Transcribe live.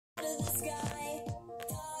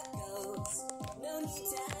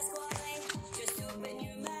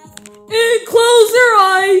And close your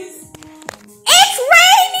eyes. It's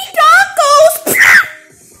raining tacos.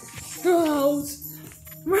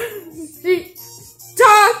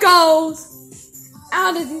 Tacos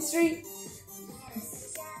out of the street.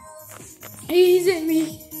 He's in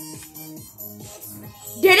me.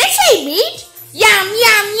 Did it say meat? Yum,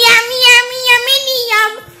 yum, yum, yum, yummy,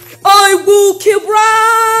 yum. I will kill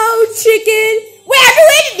brown chicken. Where do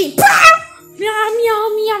anything? Yum,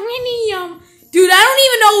 yum, yum, yum. Dude, I don't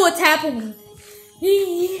even know what's happening.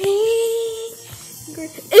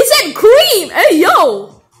 It said cream. Hey,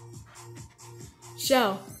 yo.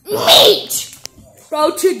 Shell. Meat.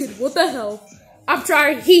 Brown chicken. What the hell? I'm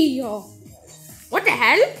trying y'all. What the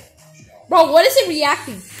hell? Bro, what is it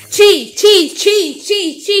reacting? Cheese, cheese, cheese,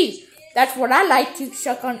 cheese, cheese. That's what I like to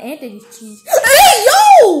suck on Anthony's cheese. Hey,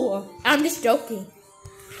 yo! I'm just joking.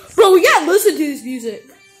 Bro, we gotta listen to this music.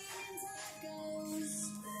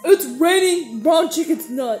 It's raining brown chicken's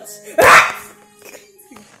nuts.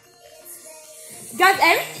 Guys,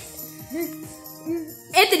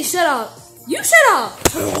 Anthony, shut up. You shut up.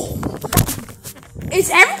 Is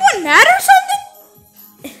everyone mad or something?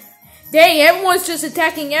 Dang, everyone's just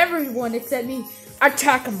attacking everyone except me.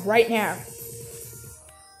 Attack him right now.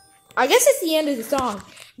 I guess it's the end of the song.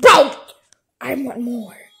 Bro, I want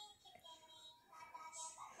more.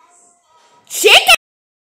 Chicken!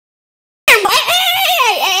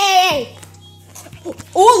 Hey!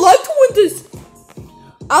 Oh, I like to win this.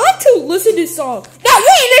 I like to listen to this song. No, you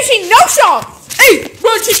ain't listening no song. Hey,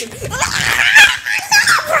 brown chicken.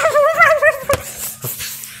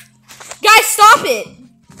 Guys, stop it.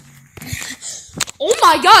 Oh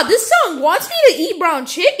my god, this song wants me to eat brown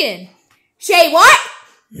chicken. Say what?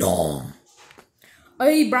 No.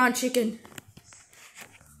 I eat brown chicken.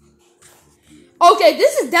 Okay,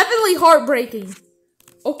 this is definitely heartbreaking.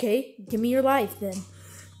 Okay, give me your life then.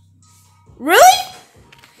 Really?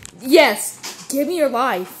 Yes, give me your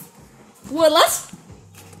life. Well,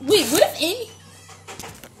 wait, what if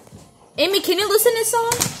Amy, can you listen to this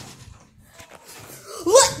song?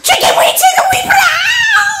 Look, chicken wing,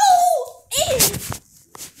 ow!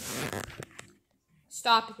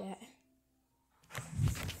 Stop that.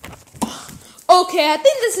 Okay, I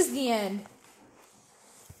think this is the end.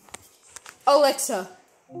 Alexa,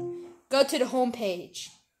 go to the home page.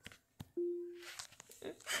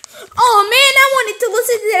 Oh man, I wanted to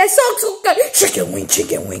listen to that song so good.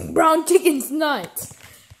 Chicken wing, brown chicken's nuts.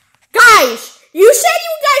 Guys, you said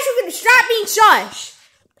you guys were gonna stop being shush.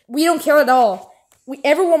 We don't care at all.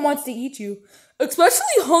 Everyone wants to eat you,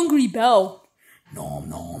 especially Hungry Bell. Nom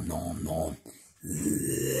nom nom nom.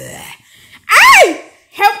 Hey,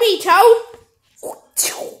 help me, Toad.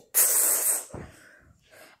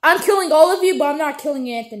 I'm killing all of you, but I'm not killing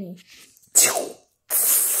Anthony.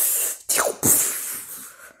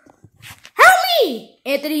 Help me!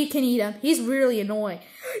 Anthony, you can eat him. He's really annoying.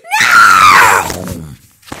 No!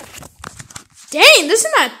 Dang, this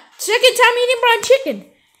is my second time eating brown chicken.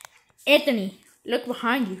 Anthony, look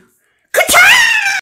behind you. Ka-chow!